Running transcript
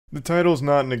The title's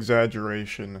not an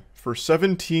exaggeration. For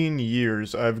 17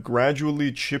 years, I've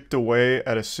gradually chipped away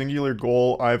at a singular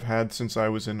goal I've had since I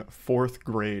was in 4th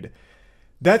grade.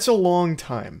 That's a long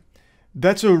time.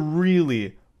 That's a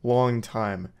really long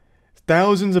time.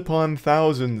 Thousands upon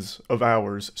thousands of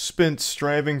hours spent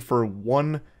striving for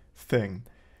one thing.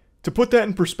 To put that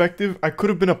in perspective, I could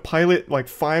have been a pilot like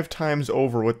 5 times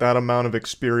over with that amount of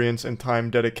experience and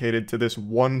time dedicated to this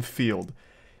one field.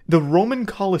 The Roman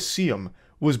Colosseum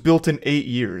was built in 8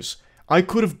 years. I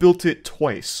could have built it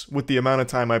twice with the amount of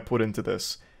time I put into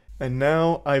this. And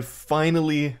now I've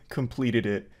finally completed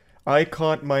it. I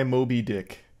caught my Moby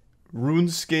Dick.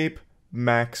 RuneScape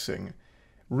Maxing.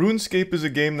 RuneScape is a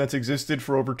game that's existed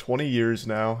for over 20 years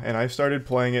now, and I started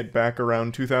playing it back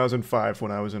around 2005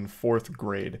 when I was in 4th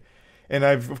grade. And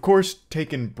I've, of course,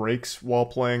 taken breaks while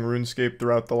playing RuneScape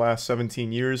throughout the last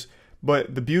 17 years,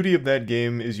 but the beauty of that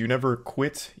game is you never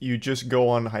quit, you just go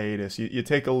on hiatus. You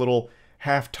take a little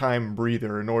half-time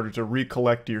breather in order to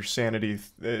recollect your sanity.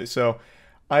 So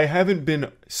I haven't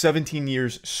been 17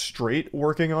 years straight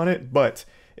working on it, but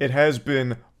it has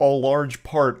been a large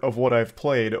part of what I've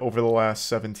played over the last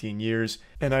 17 years,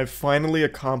 and I've finally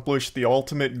accomplished the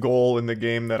ultimate goal in the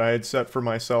game that I had set for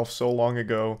myself so long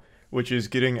ago, which is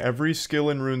getting every skill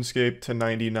in RuneScape to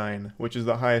 99, which is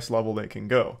the highest level they can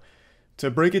go. To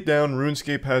break it down,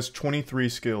 RuneScape has 23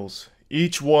 skills,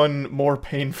 each one more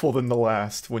painful than the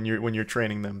last when you're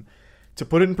training them. To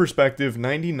put it in perspective,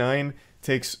 99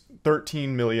 takes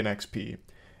 13 million XP,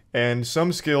 and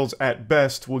some skills at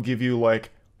best will give you like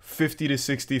 50 to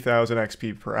 60,000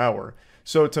 XP per hour.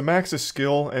 So to max a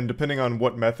skill, and depending on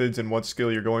what methods and what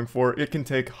skill you're going for, it can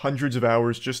take hundreds of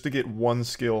hours just to get one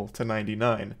skill to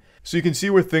 99. So you can see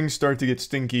where things start to get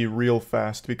stinky real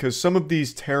fast, because some of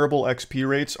these terrible XP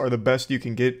rates are the best you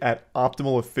can get at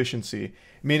optimal efficiency.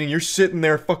 Meaning you're sitting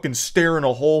there fucking staring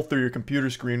a hole through your computer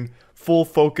screen, full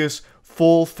focus,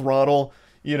 full throttle,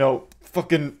 you know,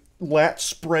 fucking lat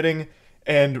spreading,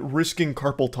 and risking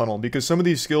carpal tunnel, because some of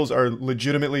these skills are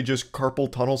legitimately just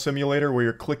carpal tunnel simulator where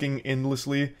you're clicking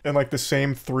endlessly in like the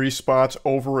same 3 spots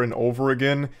over and over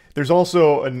again. There's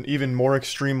also an even more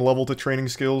extreme level to training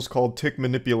skills called tick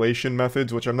manipulation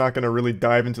methods, which I'm not going to really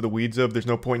dive into the weeds of. There's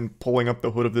no point in pulling up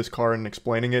the hood of this car and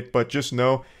explaining it, but just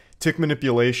know tick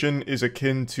manipulation is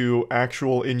akin to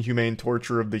actual inhumane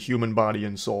torture of the human body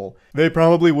and soul. They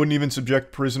probably wouldn't even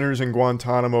subject prisoners in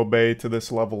Guantanamo Bay to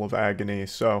this level of agony,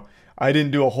 so I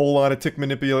didn't do a whole lot of tick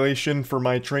manipulation for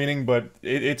my training, but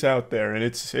it's out there, and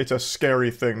it's a scary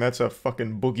thing. That's a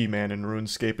fucking boogeyman in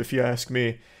RuneScape, if you ask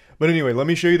me. But anyway, let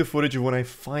me show you the footage of when I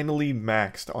finally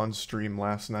maxed on stream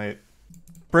last night.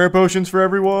 Prayer potions for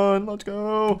everyone, let's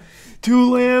go!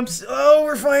 2 lamps, oh,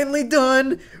 we're finally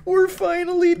done! We're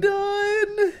finally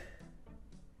done!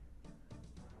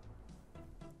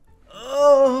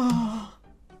 Oh!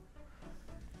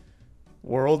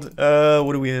 World,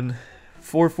 what are we in?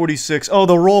 446. Oh,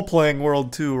 the role-playing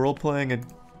world, too. Role-playing a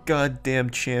goddamn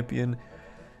champion.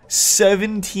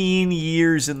 17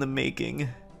 years in the making.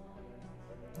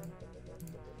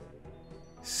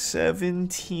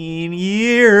 17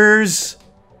 years!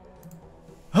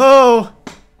 Oh!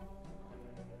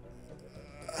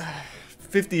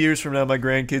 50 years from now, my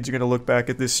grandkids are gonna look back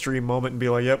at this stream moment and be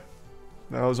like, yep,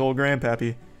 that was old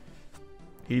Grandpappy.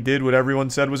 He did what everyone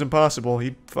said was impossible.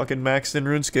 He fucking maxed in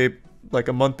RuneScape like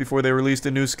a month before they released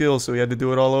a new skill, so he had to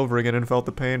do it all over again and felt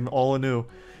the pain all anew.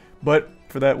 But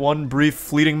for that one brief,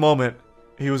 fleeting moment,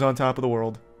 he was on top of the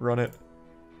world. Run it.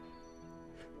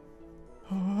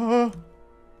 We're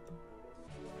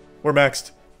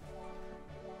maxed.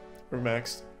 We're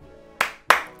maxed.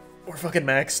 We're fucking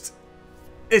maxed.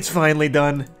 It's finally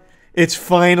done. It's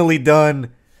finally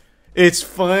done. It's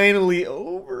finally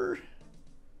over.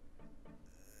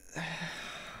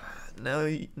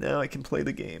 Now I can play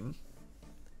the game.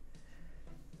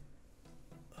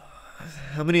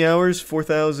 How many hours?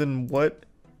 4,000 what?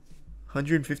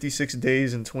 156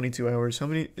 days and 22 hours. How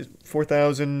many?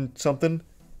 4,000 something?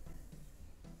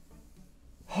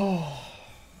 Oh.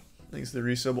 Thanks to the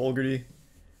resub, Olgerty.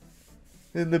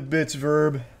 And the bits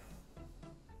verb.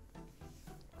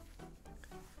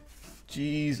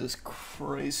 Jesus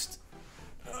Christ.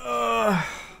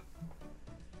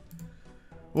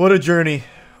 What a journey.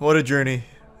 What a journey.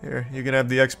 Here, you can have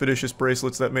the expeditious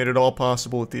bracelets that made it all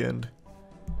possible at the end.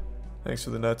 Thanks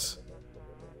for the nuts.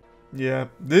 Yeah,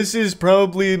 this is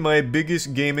probably my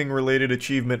biggest gaming-related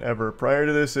achievement ever. Prior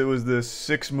to this, it was the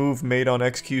 6 move made on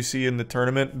XQC in the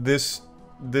tournament. This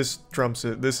trumps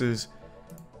it. This is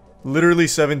literally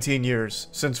 17 years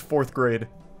since 4th grade.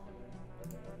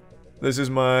 This is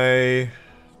my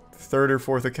 3rd or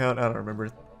 4th account. I don't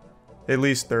remember. At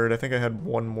least third. I think I had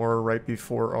one more right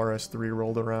before RS3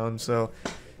 rolled around, so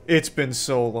it's been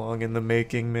so long in the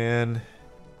making, man.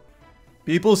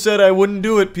 People said I wouldn't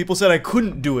do it. People said I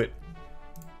couldn't do it.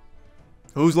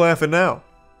 Who's laughing now?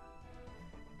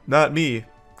 Not me,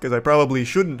 because I probably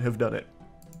shouldn't have done it.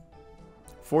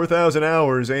 4,000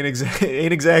 hours ain't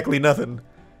exactly nothing.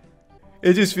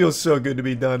 It just feels so good to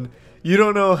be done. You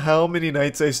don't know how many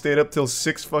nights I stayed up till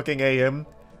 6 fucking AM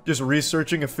just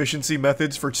researching efficiency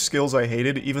methods for skills I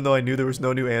hated, even though I knew there was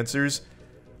no new answers.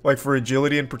 Like for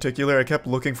agility in particular, I kept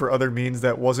looking for other means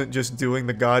that wasn't just doing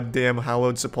the goddamn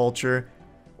Hallowed Sepulchre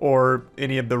or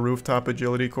any of the rooftop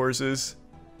agility courses.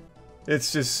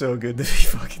 It's just so good to be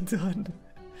fucking done.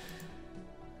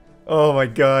 Oh my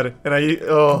god.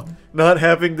 And not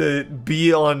having to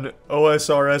be on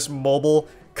OSRS mobile,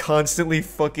 constantly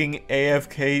fucking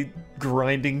AFK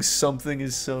grinding something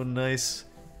is so nice.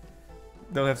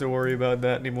 Don't have to worry about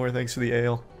that anymore thanks to the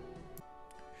ale.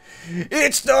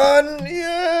 It's done!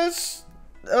 Yes!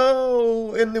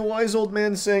 Oh, and the wise old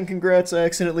man saying congrats. I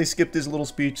accidentally skipped his little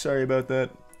speech. Sorry about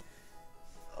that.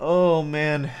 Oh,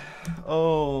 man.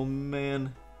 Oh,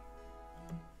 man.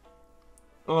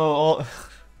 Oh,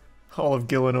 all of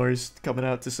Gillenor's coming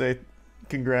out to say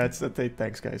congrats.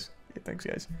 Thanks, guys. Yeah, thanks,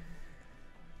 guys.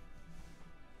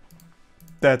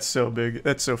 That's so big.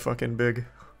 That's so fucking big.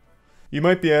 You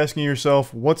might be asking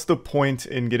yourself, what's the point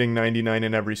in getting 99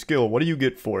 in every skill? What do you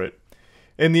get for it?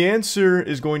 And the answer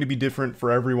is going to be different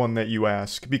for everyone that you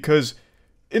ask, because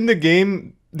in the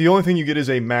game, the only thing you get is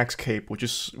a max cape, which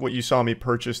is what you saw me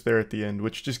purchase there at the end,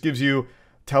 which just gives you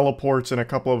teleports and a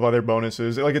couple of other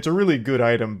bonuses. Like, it's a really good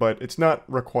item, but it's not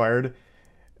required.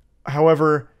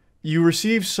 However, you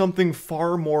receive something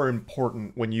far more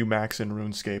important when you max in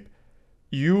RuneScape.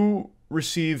 You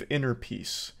receive inner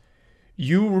peace.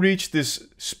 You reach this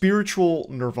spiritual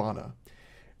nirvana.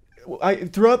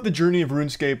 Throughout the journey of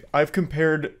RuneScape, I've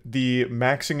compared the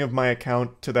maxing of my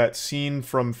account to that scene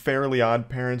from Fairly Odd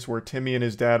Parents where Timmy and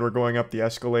his dad were going up the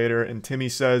escalator and Timmy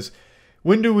says,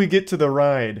 "When do we get to the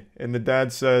ride?" And the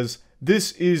dad says,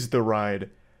 "This is the ride."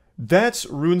 That's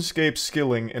RuneScape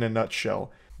skilling in a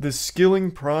nutshell. The skilling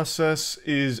process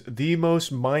is the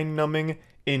most mind-numbing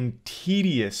and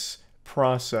tedious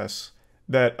process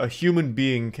that a human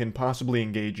being can possibly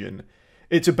engage in.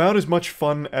 It's about as much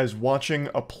fun as watching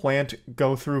a plant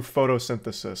go through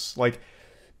photosynthesis. Like,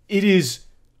 it is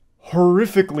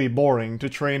horrifically boring to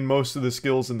train most of the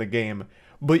skills in the game,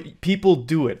 but people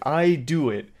do it. I do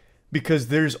it because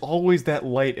there's always that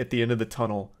light at the end of the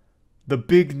tunnel. The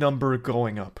big number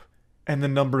going up, and the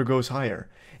number goes higher.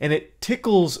 And it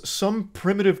tickles some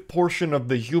primitive portion of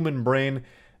the human brain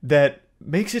that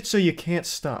makes it so you can't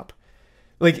stop.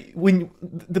 Like,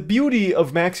 the beauty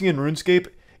of maxing in RuneScape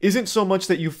isn't so much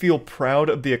that you feel proud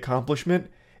of the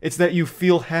accomplishment, it's that you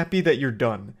feel happy that you're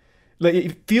done. Like,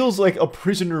 it feels like a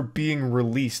prisoner being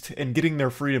released and getting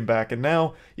their freedom back, and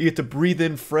now you get to breathe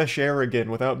in fresh air again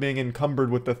without being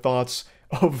encumbered with the thoughts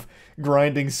of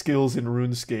grinding skills in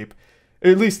RuneScape.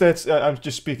 At least that's, I'm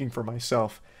just speaking for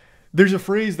myself. There's a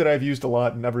phrase that I've used a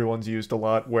lot and everyone's used a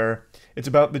lot where it's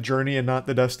about the journey and not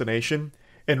the destination.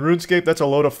 In RuneScape, that's a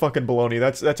load of fucking baloney.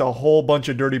 That's a whole bunch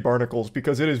of dirty barnacles,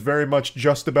 because it is very much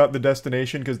just about the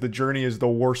destination, because the journey is the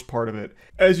worst part of it.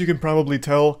 As you can probably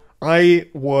tell, I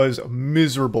was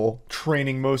miserable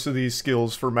training most of these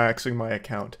skills for maxing my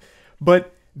account.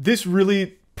 But this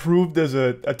really proved as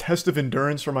a test of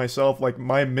endurance for myself, like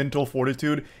my mental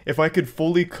fortitude. If I could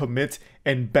fully commit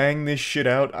and bang this shit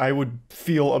out, I would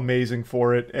feel amazing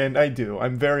for it, and I do.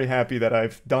 I'm very happy that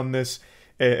I've done this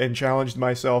and challenged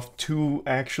myself to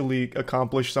actually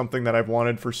accomplish something that I've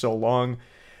wanted for so long.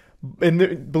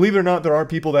 And believe it or not, there are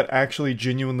people that actually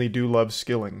genuinely do love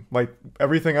skilling. Like,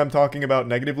 everything I'm talking about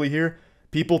negatively here,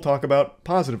 people talk about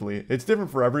positively. It's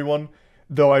different for everyone,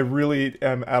 though I really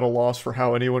am at a loss for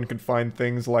how anyone can find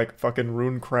things like fucking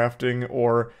rune crafting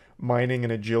or mining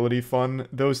and agility fun.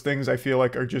 Those things I feel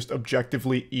like are just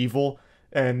objectively evil,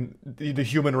 and the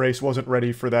human race wasn't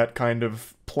ready for that kind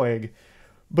of plague.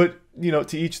 But, you know,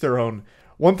 to each their own.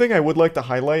 One thing I would like to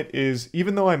highlight is,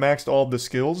 even though I maxed all of the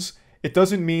skills, it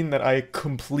doesn't mean that I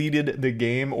completed the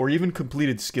game or even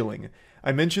completed skilling.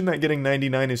 I mentioned that getting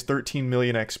 99 is 13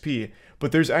 million XP,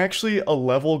 but there's actually a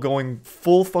level going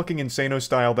full fucking Insano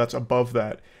style that's above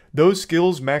that. Those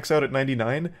skills max out at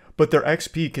 99, but their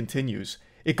XP continues.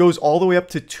 It goes all the way up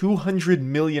to 200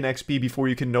 million XP before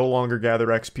you can no longer gather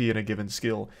XP in a given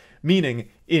skill. Meaning,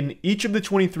 in each of the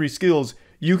 23 skills,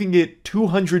 you can get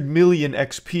 200 million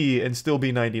XP and still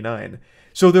be 99.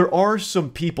 So there are some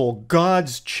people,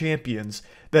 God's champions,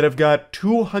 that have got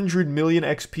 200 million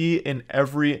XP in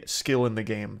every skill in the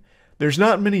game. There's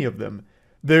not many of them,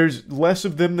 There's less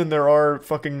of them than there are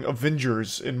fucking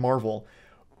Avengers in Marvel,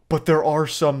 but there are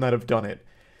some that have done it.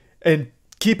 And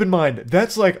keep in mind,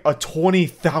 that's like a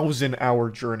 20,000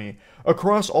 hour journey.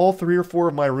 Across all 3 or 4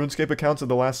 of my RuneScape accounts of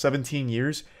the last 17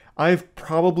 years, I've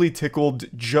probably tickled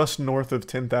just north of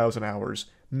 10,000 hours.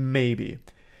 Maybe.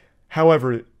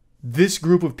 However, this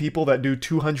group of people that do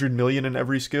 200 million in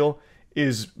every skill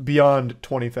is beyond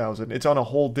 20,000. It's on a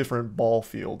whole different ball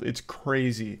field. It's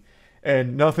crazy.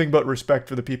 And nothing but respect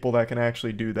for the people that can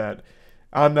actually do that.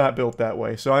 I'm not built that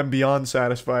way, so I'm beyond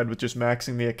satisfied with just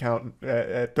maxing the account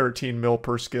at 13 mil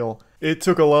per skill. It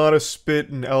took a lot of spit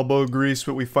and elbow grease,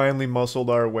 but we finally muscled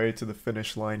our way to the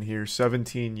finish line here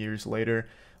 17 years later.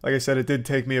 Like I said, it did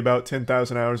take me about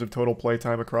 10,000 hours of total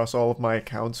playtime across all of my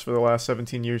accounts for the last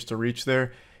 17 years to reach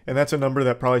there. And that's a number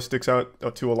that probably sticks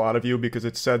out to a lot of you because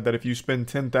it's said that if you spend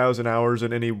 10,000 hours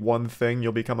in any one thing,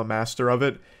 you'll become a master of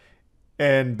it.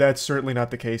 And that's certainly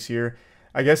not the case here.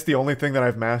 I guess the only thing that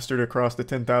I've mastered across the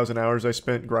 10,000 hours I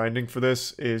spent grinding for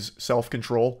this is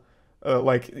self-control.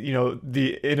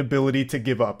 The inability to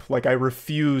give up. Like, I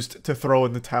refused to throw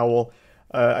in the towel.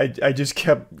 I just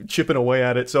kept chipping away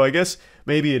at it. So I guess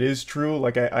maybe it is true.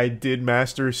 Like, I did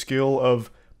master a skill of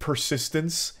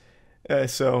persistence.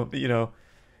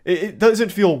 It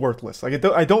doesn't feel worthless. Like,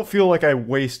 I don't feel like I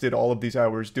wasted all of these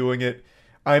hours doing it.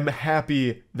 I'm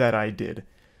happy that I did.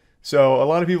 So a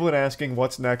lot of people have been asking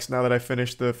what's next now that I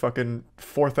finished the fucking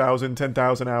 4,000,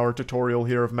 10,000 hour tutorial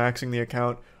here of maxing the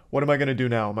account. What am I going to do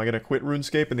now? Am I going to quit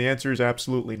RuneScape? And the answer is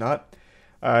absolutely not.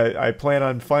 I plan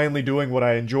on finally doing what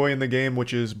I enjoy in the game,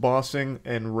 which is bossing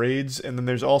and raids. And then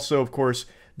there's also, of course,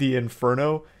 the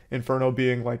Inferno. Inferno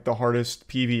being like the hardest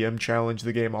PVM challenge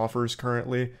the game offers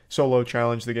currently. Solo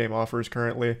challenge the game offers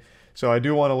currently. So I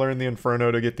do want to learn the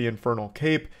Inferno to get the Infernal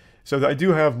Cape. So I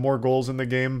do have more goals in the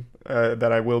game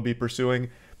that I will be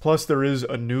pursuing. Plus, there is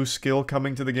a new skill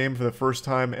coming to the game for the first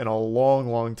time in a long,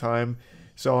 long time.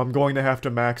 So I'm going to have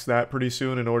to max that pretty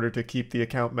soon in order to keep the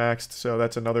account maxed. So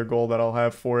that's another goal that I'll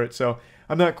have for it. So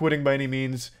I'm not quitting by any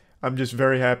means. I'm just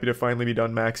very happy to finally be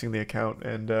done maxing the account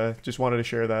and just wanted to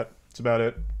share that. That's about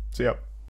it. See ya.